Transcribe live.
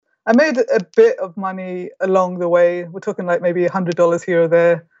I made a bit of money along the way. We're talking like maybe $100 here or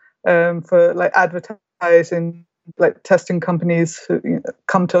there for like advertising, like testing companies who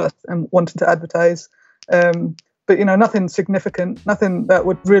come to us and wanted to advertise. But nothing significant, nothing that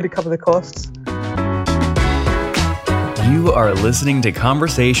would really cover the costs. You are listening to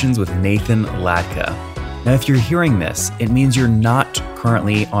Conversations with Nathan Latka. Now, if you're hearing this, it means you're not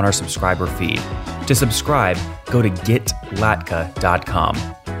currently on our subscriber feed. To subscribe, go to getlatka.com.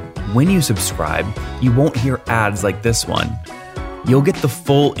 When you subscribe, you won't hear ads like this one. You'll get the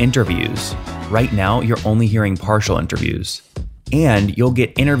full interviews. Right now, you're only hearing partial interviews. And you'll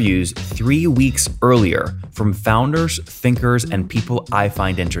get interviews 3 weeks earlier from founders, thinkers, and people I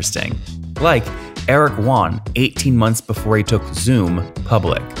find interesting. Like Eric Yuan, 18 months before he took Zoom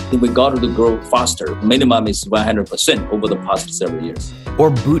public. We got to grow faster. Minimum is 100% over the past several years. Or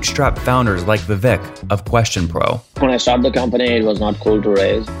bootstrap founders like Vivek of Question Pro. When I started the company, it was not cool to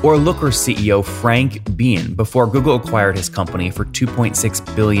raise. Or Looker CEO Frank Bean before Google acquired his company for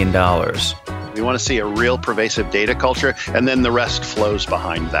 $2.6 billion. We want to see a real pervasive data culture, and then the rest flows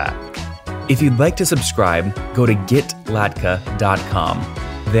behind that. If you'd like to subscribe, go to getlatka.com.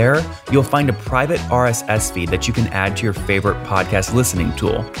 There, you'll find a private RSS feed that you can add to your favorite podcast listening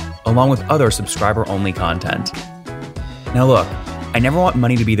tool, along with other subscriber-only content. Now look, I never want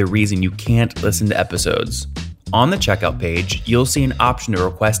money to be the reason you can't listen to episodes. On the checkout page, you'll see an option to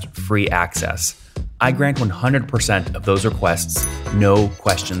request free access. I grant 100% of those requests, no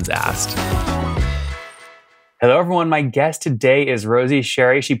questions asked. Hello, everyone. My guest today is Rosie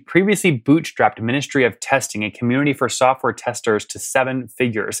Sherry. She previously bootstrapped Ministry of Testing, a community for software testers, to 7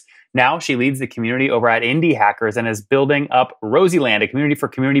 figures. Now she leads the community over at Indie Hackers and is building up Rosieland, a community for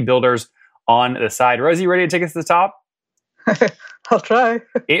community builders on the side. Rosie, ready to take us to the top? I'll try.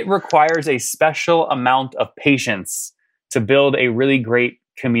 It requires a special amount of patience to build a really great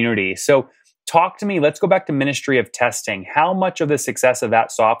community. So talk to me. Let's go back to Ministry of Testing. How much of the success of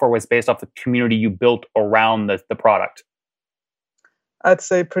that software was based off the community you built around the product? I'd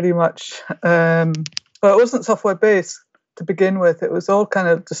say pretty much. Well, it wasn't software based to begin with. It was all kind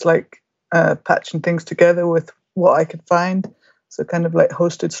of just like patching things together with what I could find. So kind of like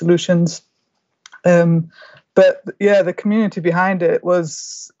hosted solutions. But yeah, the community behind it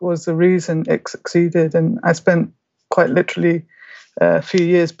was the reason it succeeded. And I spent quite literally a few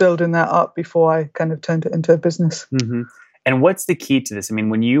years building that up before I kind of turned it into a business. Mm-hmm. And what's the key to this? I mean,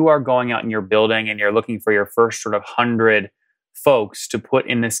 when you are going out and you're building and you're looking for your first sort of 100 folks to put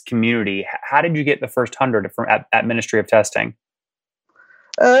in this community, how did you get the first 100 at Ministry of Testing?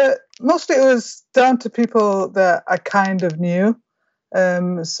 Mostly it was down to people that I kind of knew.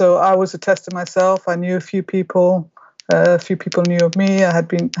 So I was a tester myself. I knew a few people. A few people knew of me. I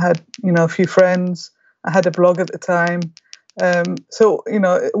had a few friends. I had a blog at the time. So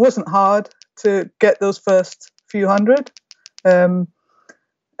it wasn't hard to get those first few hundred. I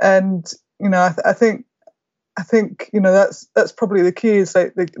think that's probably the key. Is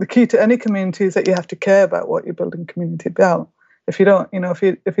like the key to any community is that you have to care about what you're building community about. If you don't,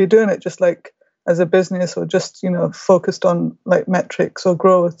 if you're doing it just like as a business or just focused on like metrics or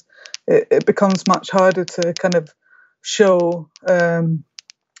growth, it becomes much harder to kind of show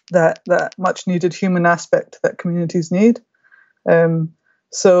that much needed human aspect that communities need.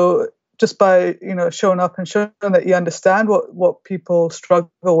 So just by showing up and showing that you understand what people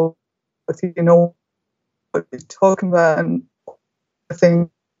struggle with, what you're talking about, and I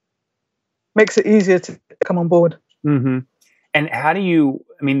think makes it easier to come on board. Mm-hmm. And how do you?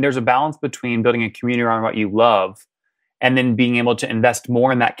 I mean, there's a balance between building a community around what you love and then being able to invest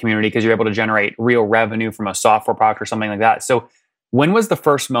more in that community because you're able to generate real revenue from a software product or something like that. So, when was the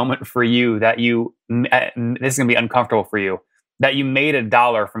first moment for you that you? This is going to be uncomfortable for you. That you made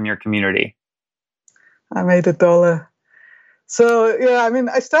 $1 from your community? I made $1. So yeah, I mean,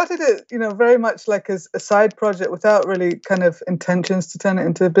 I started it, very much like as a side project without really kind of intentions to turn it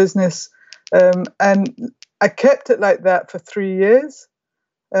into a business. And I kept it like that for 3 years.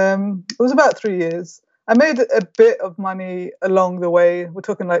 It was about 3 years. I made a bit of money along the way. We're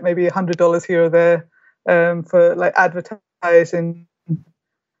talking like maybe $100 here or there for like advertising.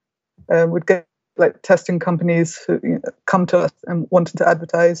 We'd get like testing companies who come to us and wanted to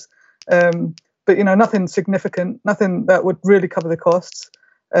advertise. But nothing significant, nothing that would really cover the costs.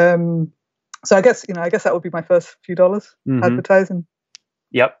 So I guess that would be my first few dollars advertising.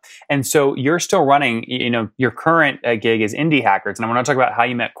 Yep. And so you're still running, your current gig is Indie Hackers. And I want to talk about how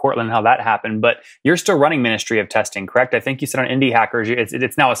you met Cortland and how that happened, but you're still running Ministry of Testing, correct? I think you said on Indie Hackers,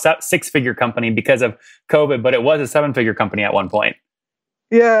 it's now a 6-figure company because of COVID, but it was a 7-figure company at one point.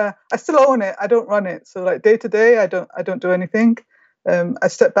 Yeah, I still own it. I don't run it. So like day to day, I don't do anything. I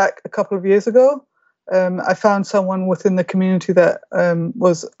stepped back a couple of years ago. I found someone within the community that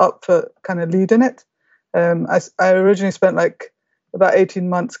was up for kind of leading it. I originally spent like about 18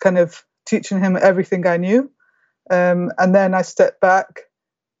 months kind of teaching him everything I knew. And then I stepped back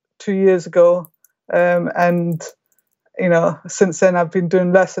 2 years ago. And, since then I've been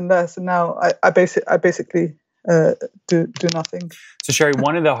doing less and less. And now I basically do nothing. So Sherry,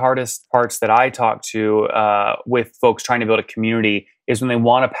 one of the hardest parts that I talk to with folks trying to build a community is when they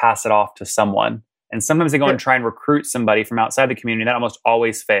want to pass it off to someone. And sometimes they go and try and recruit somebody from outside the community. That almost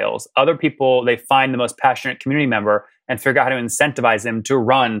always fails. Other people, they find the most passionate community member and figure out how to incentivize them to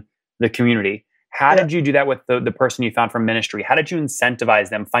run the community. How did you do that with the person you found from ministry? How did you incentivize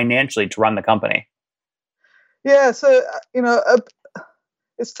them financially to run the company? Yeah, so,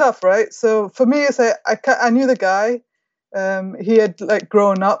 it's tough, right? So for me, it's I knew the guy. He had like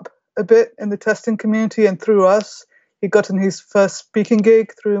grown up a bit in the testing community, and through us, he got in his first speaking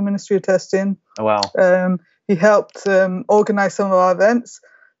gig through Ministry of Testing. Oh, wow. He helped organize some of our events.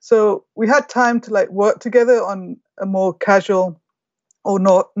 So we had time to like work together on a more casual or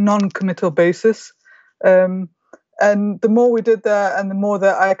non-committal basis. And the more we did that, and the more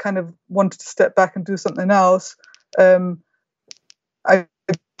that I kind of wanted to step back and do something else, I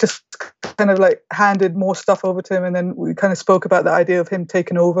just kind of like handed more stuff over to him, and then we kind of spoke about the idea of him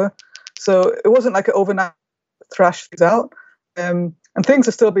taking over. So it wasn't like an overnight thrash things out, and things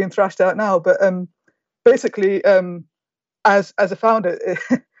are still being thrashed out now. But basically, as a founder,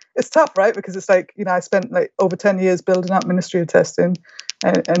 it's tough, right? Because it's like, I spent like over 10 years building up Ministry of Testing,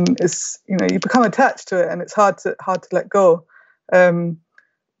 and it's, you become attached to it, and it's hard to let go.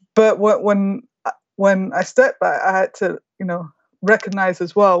 But when I stepped back, I had to, recognize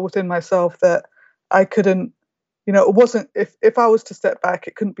as well within myself that I couldn't, it wasn't, if I was to step back,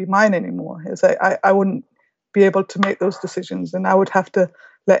 it couldn't be mine anymore. It's like I wouldn't be able to make those decisions, and I would have to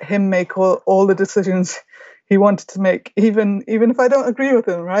let him make all the decisions he wanted to make, even if I don't agree with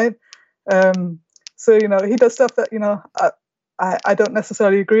him, right? So he does stuff that I don't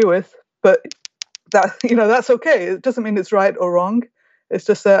necessarily agree with, but that that's okay. It doesn't mean it's right or wrong. It's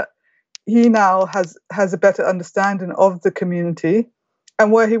just that he now has a better understanding of the community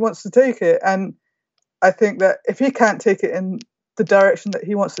and where he wants to take it. And I think that if he can't take it in the direction that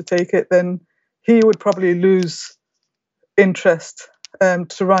he wants to take it, then he would probably lose interest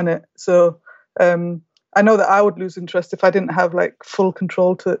to run it. So I know that I would lose interest if I didn't have like full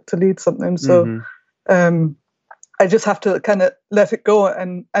control to lead something. So I just have to kind of let it go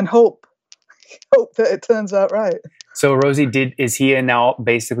and hope that it turns out right. So Rosie, is he now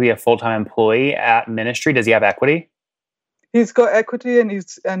basically a full-time employee at ministry? Does he have equity? He's got equity, and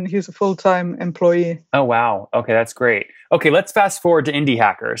he's a full-time employee. Oh wow! Okay, that's great. Okay, let's fast forward to Indie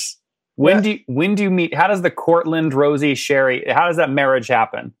Hackers. When do you meet? How does the Cortland, Rosie, Sherry? How does that marriage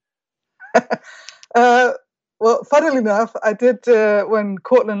happen? Well, funnily enough, I did when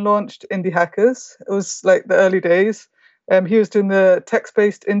Cortland launched Indie Hackers. It was like the early days. He was doing the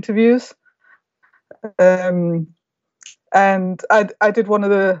text-based interviews, and I did one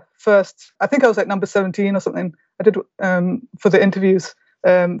of the first. I think I was like number 17 or something. I did for the interviews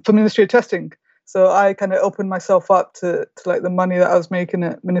for Ministry of Testing. So I kind of opened myself up to like the money that I was making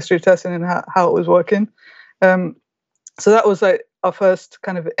at Ministry of Testing and how it was working. So that was like our first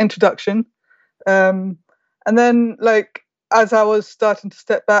kind of introduction. And then like as I was starting to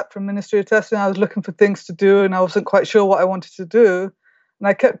step back from Ministry of Testing, I was looking for things to do, and I wasn't quite sure what I wanted to do. And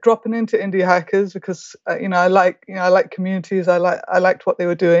I kept dropping into Indie Hackers because I like communities. I liked what they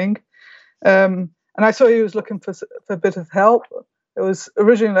were doing. And I saw he was looking for a bit of help. It was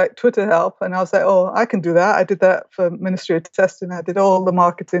originally like Twitter help, and I was like, oh, I can do that. I did that for Ministry of Testing. I did all the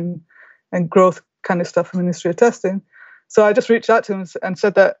marketing and growth kind of stuff for Ministry of Testing. So I just reached out to him and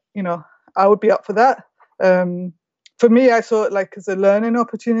said that, I would be up for that. For me, I saw it like as a learning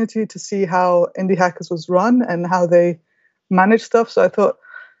opportunity to see how Indie Hackers was run and how they manage stuff. So I thought,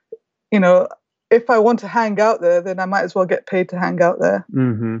 if I want to hang out there, then I might as well get paid to hang out there.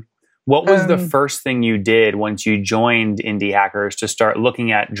 Mm-hmm. What was the first thing you did once you joined Indie Hackers to start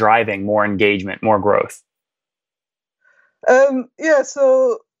looking at driving more engagement, more growth?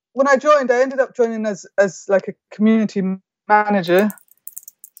 So when I joined, I ended up joining as like a community manager,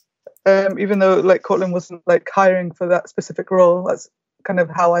 even though like Cortland wasn't like hiring for that specific role. That's kind of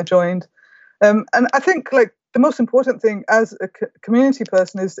how I joined. And I think like the most important thing as a community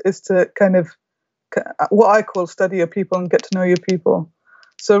person is to kind of what I call study your people and get to know your people.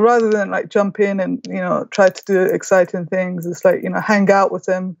 So rather than like jump in and, try to do exciting things, it's like, hang out with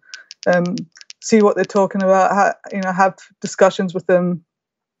them, see what they're talking about, have discussions with them.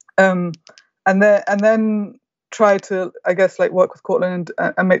 And then try to, I guess, like work with Kotlin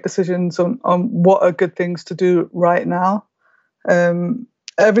and make decisions on what are good things to do right now.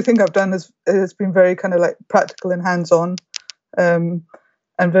 Everything I've done has been very kind of like practical and hands-on, and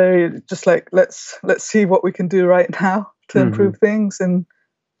very just like let's see what we can do right now to improve things and,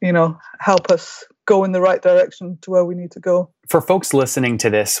 you know, help us go in the right direction to where we need to go. For folks listening to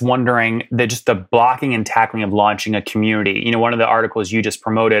this, wondering that just the blocking and tackling of launching a community, you know, one of the articles you just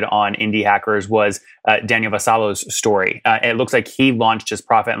promoted on Indie Hackers was Daniel Vassallo's story. It looks like he launched his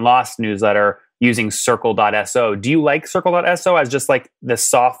profit and loss newsletter using Circle.so. Do you like Circle.so as just like the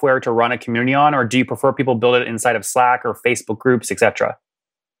software to run a community on, or do you prefer people build it inside of Slack or Facebook groups, etc.?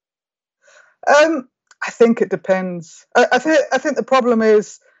 I think it depends. I think the problem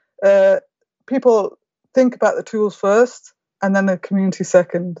is people think about the tools first and then the community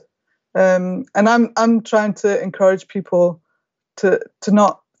second. And I'm trying to encourage people to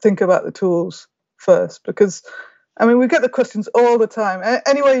not think about the tools first, because I mean, we get the questions all the time.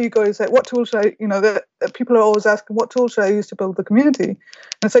 Anywhere you go, you say, what tool should I, you know, people are always asking, what tool should I use to build the community? And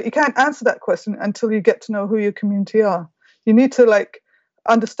it's like, you can't answer that question until you get to know who your community are. You need to like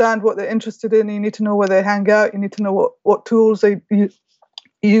understand what they're interested in. You need to know where they hang out. You need to know what tools they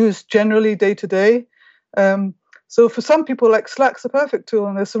use generally day to day. So for some people, like Slack's the perfect tool,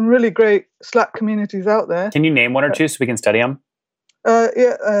 and there's some really great Slack communities out there. Can you name one or two so we can study them?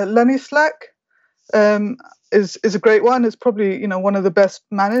 Lenny Slack is a great one. It's probably, you know, one of the best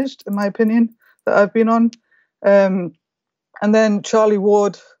managed, in my opinion, that I've been on. And then Charlie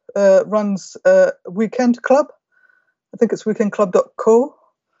Ward runs Weekend Club. I think it's weekendclub.co.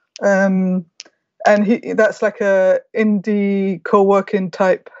 And that's like a indie co-working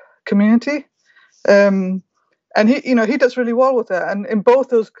type community. And he does really well with that. And in both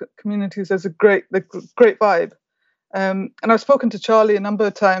those communities, there's a great vibe. And I've spoken to Charlie a number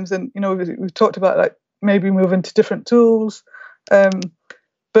of times, and, you know, we've talked about like maybe moving to different tools.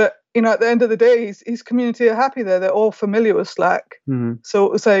 But, you know, at the end of the day, his community are happy there. They're all familiar with Slack. Mm-hmm. So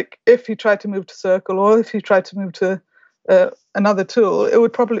it was like, if he tried to move to Circle, or if he tried to move to another tool,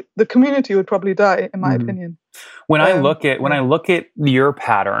 the community would probably die, in my opinion. When I look at your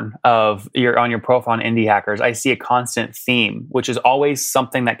pattern on your profile on Indie Hackers, I see a constant theme, which is always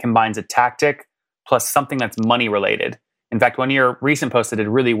something that combines a tactic plus something that's money related. In fact, one of your recent posts that did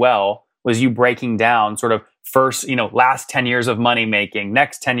really well was you breaking down sort of first, you know, last 10 years of money making,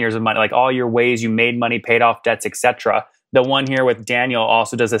 next 10 years of money, like all your ways you made money, paid off debts, etc. The one here with Daniel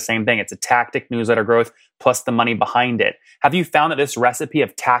also does the same thing. It's a tactic, newsletter growth, plus the money behind it. Have you found that this recipe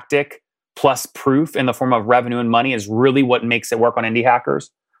of tactic plus proof in the form of revenue and money is really what makes it work on Indie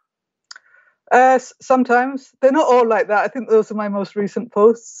Hackers? Sometimes. They're not all like that. I think those are my most recent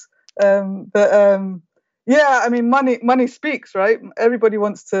posts. Yeah, I mean, money speaks, right? Everybody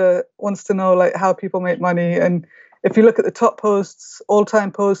wants to know like how people make money. And if you look at the top posts,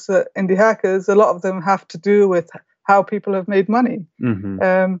 all-time posts at Indie Hackers, a lot of them have to do with how people have made money.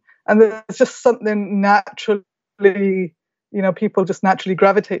 Mm-hmm. And there's just something naturally, you know, people just naturally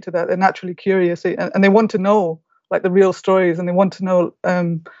gravitate to that. They're naturally curious, and they want to know like the real stories, and they want to know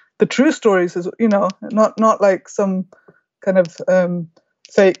the true stories, as you know, not like some kind of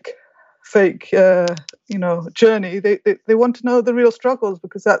fake you know, journey. They want to know the real struggles,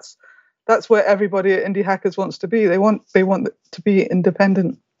 because that's where everybody at Indie Hackers wants to be. They want to be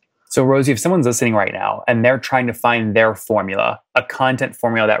independent. So Rosie, if someone's listening right now and they're trying to find their formula, a content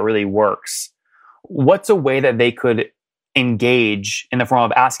formula that really works, what's a way that they could engage in the form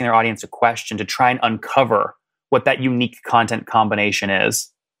of asking their audience a question to try and uncover what that unique content combination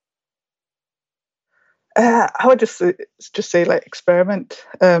is? I would just say like experiment,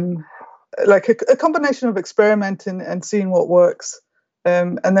 like a combination of experimenting and seeing what works,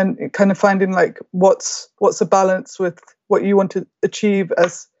 and then kind of finding like what's a balance with what you want to achieve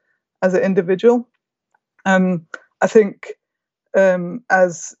as an individual. I think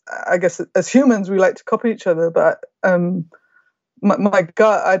as humans, we like to copy each other, but my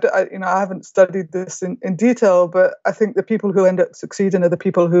gut, I haven't studied this in detail, but I think the people who end up succeeding are the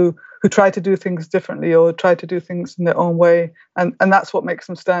people who try to do things differently or try to do things in their own way, and that's what makes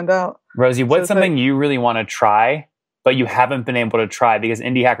them stand out. Rosie, what's something you really want to try, but you haven't been able to try because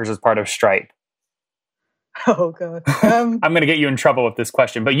Indie Hackers is part of Stripe? Oh, God. I'm going to get you in trouble with this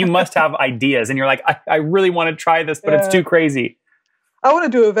question, but you must have ideas, and you're like, I really want to try this, but it's too crazy. I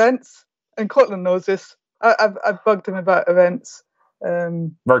want to do events, and Kotlin knows this. I've bugged him about events.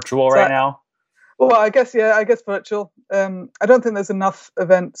 Virtual right now? Well, I guess virtual. I don't think there's enough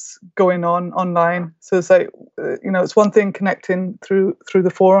events going on online. So it's like, it's one thing connecting through the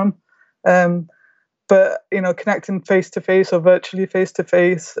forum, but connecting face to face or virtually face to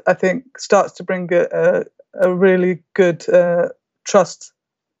face, I think starts to bring a really good trust,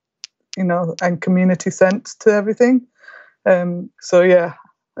 and community sense to everything. So yeah,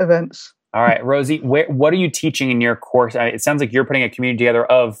 events. All right, Rosie, what are you teaching in your course? It sounds like you're putting a community together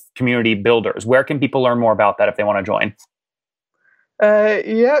of community builders. Where can people learn more about that if they want to join?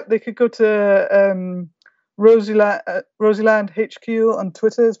 They could go to Rosieland HQ on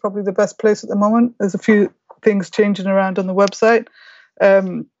Twitter is probably the best place at the moment. There's a few things changing around on the website.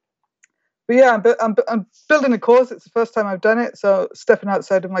 But yeah, I'm building a course. It's the first time I've done it, so stepping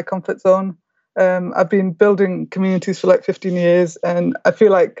outside of my comfort zone. I've been building communities for like 15 years, and I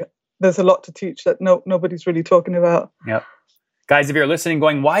feel like there's a lot to teach that nobody's really talking about. Yep. Guys, if you're listening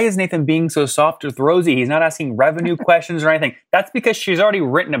going, why is Nathan being so soft with Rosie? He's not asking revenue questions or anything. That's because she's already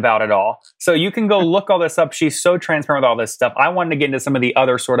written about it all. So you can go look all this up. She's so transparent with all this stuff. I wanted to get into some of the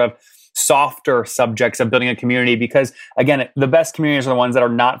other sort of softer subjects of building a community because, again, the best communities are the ones that are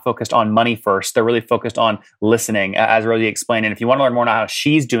not focused on money first. They're really focused on listening, as Rosie explained. And if you want to learn more on how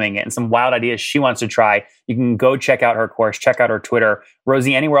she's doing it and some wild ideas she wants to try, you can go check out her course, check out her Twitter.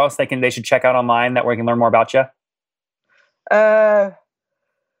 Rosie, anywhere else they should check out online that we can learn more about you?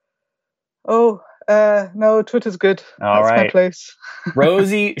 No, Twitter's good. All That's right. my place.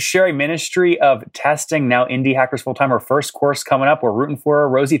 Rosie Sherry, Ministry of Testing, now Indie Hackers Full-Time. Her first course coming up. We're rooting for her.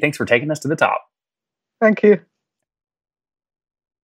 Rosie, thanks for taking us to the top. Thank you.